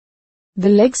The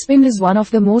leg spin is one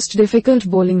of the most difficult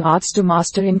bowling arts to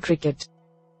master in cricket.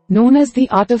 Known as the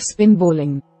art of spin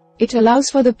bowling, it allows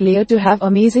for the player to have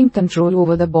amazing control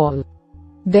over the ball.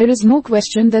 There is no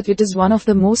question that it is one of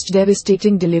the most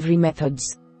devastating delivery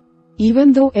methods.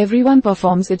 Even though everyone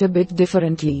performs it a bit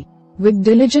differently, with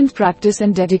diligent practice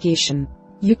and dedication,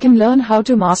 you can learn how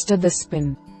to master the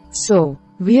spin. So,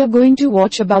 we are going to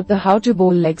watch about the how to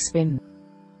bowl leg spin.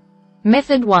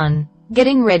 Method 1.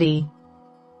 Getting ready.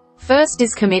 First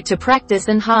is commit to practice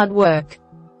and hard work.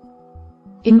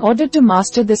 In order to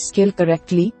master this skill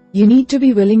correctly, you need to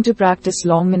be willing to practice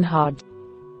long and hard.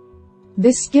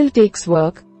 This skill takes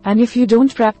work, and if you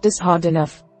don't practice hard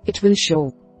enough, it will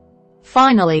show.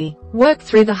 Finally, work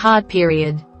through the hard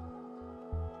period.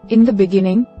 In the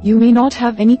beginning, you may not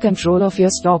have any control of your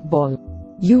stop ball.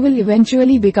 You will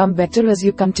eventually become better as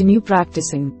you continue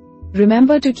practicing.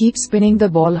 Remember to keep spinning the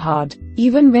ball hard,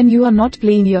 even when you are not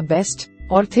playing your best,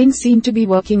 or things seem to be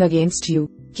working against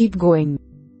you. Keep going.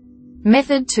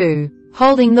 Method 2.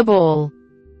 Holding the ball.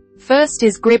 First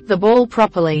is grip the ball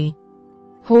properly.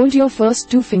 Hold your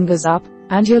first 2 fingers up,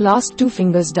 and your last 2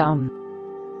 fingers down.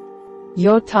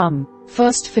 Your thumb,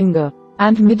 first finger,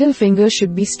 and middle finger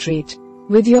should be straight,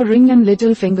 with your ring and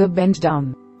little finger bent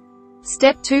down.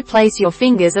 Step 2. Place your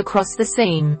fingers across the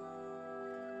seam.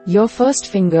 Your first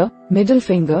finger, middle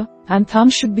finger, and thumb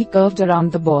should be curved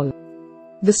around the ball.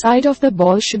 The side of the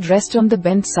ball should rest on the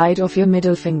bent side of your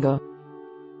middle finger.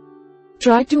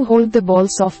 Try to hold the ball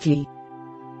softly.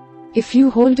 If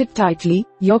you hold it tightly,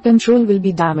 your control will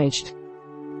be damaged.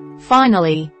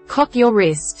 Finally, cock your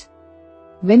wrist.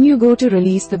 When you go to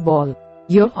release the ball,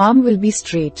 your arm will be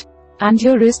straight, and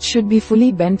your wrist should be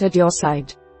fully bent at your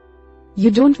side. You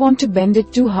don't want to bend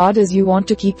it too hard as you want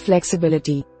to keep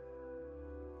flexibility.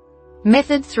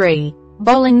 Method 3.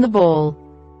 Bowling the ball.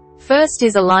 First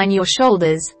is align your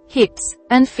shoulders, hips,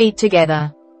 and feet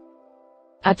together.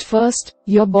 At first,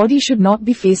 your body should not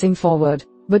be facing forward,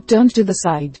 but turned to the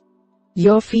side.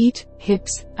 Your feet,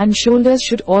 hips, and shoulders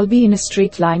should all be in a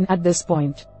straight line at this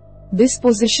point. This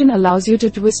position allows you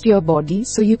to twist your body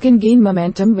so you can gain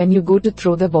momentum when you go to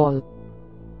throw the ball.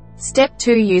 Step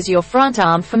 2. Use your front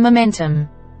arm for momentum.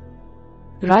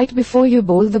 Right before you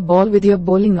bowl the ball with your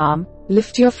bowling arm,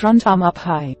 lift your front arm up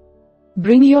high.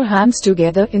 Bring your hands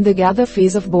together in the gather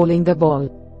phase of bowling the ball.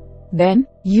 Then,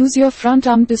 use your front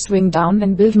arm to swing down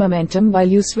and build momentum while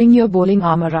you swing your bowling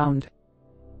arm around.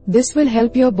 This will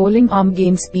help your bowling arm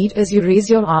gain speed as you raise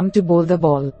your arm to bowl the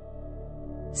ball.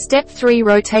 Step 3.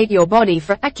 Rotate your body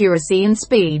for accuracy and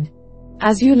speed.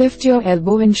 As you lift your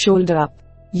elbow and shoulder up,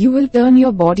 you will turn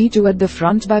your body toward the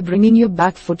front by bringing your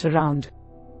back foot around.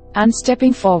 And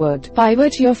stepping forward,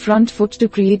 pivot your front foot to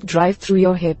create drive through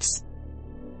your hips.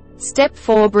 Step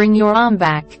 4. Bring your arm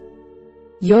back.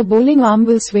 Your bowling arm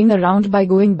will swing around by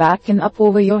going back and up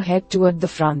over your head toward the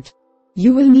front.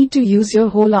 You will need to use your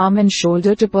whole arm and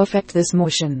shoulder to perfect this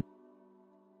motion.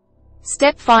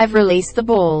 Step 5. Release the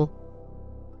ball.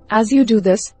 As you do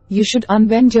this, you should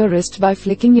unbend your wrist by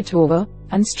flicking it over,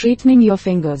 and straightening your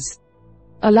fingers.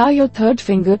 Allow your third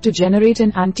finger to generate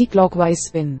an anti-clockwise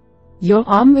spin. Your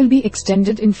arm will be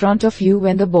extended in front of you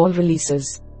when the ball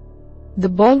releases. The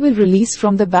ball will release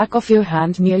from the back of your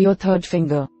hand near your third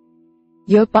finger.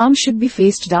 Your palm should be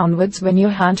faced downwards when your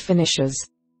hand finishes.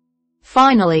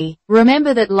 Finally,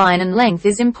 remember that line and length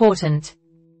is important.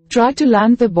 Try to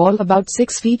land the ball about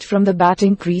 6 feet from the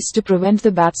batting crease to prevent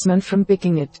the batsman from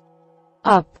picking it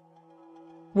up.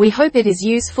 We hope it is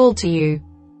useful to you.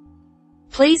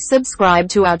 Please subscribe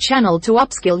to our channel to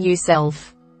upskill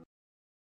yourself.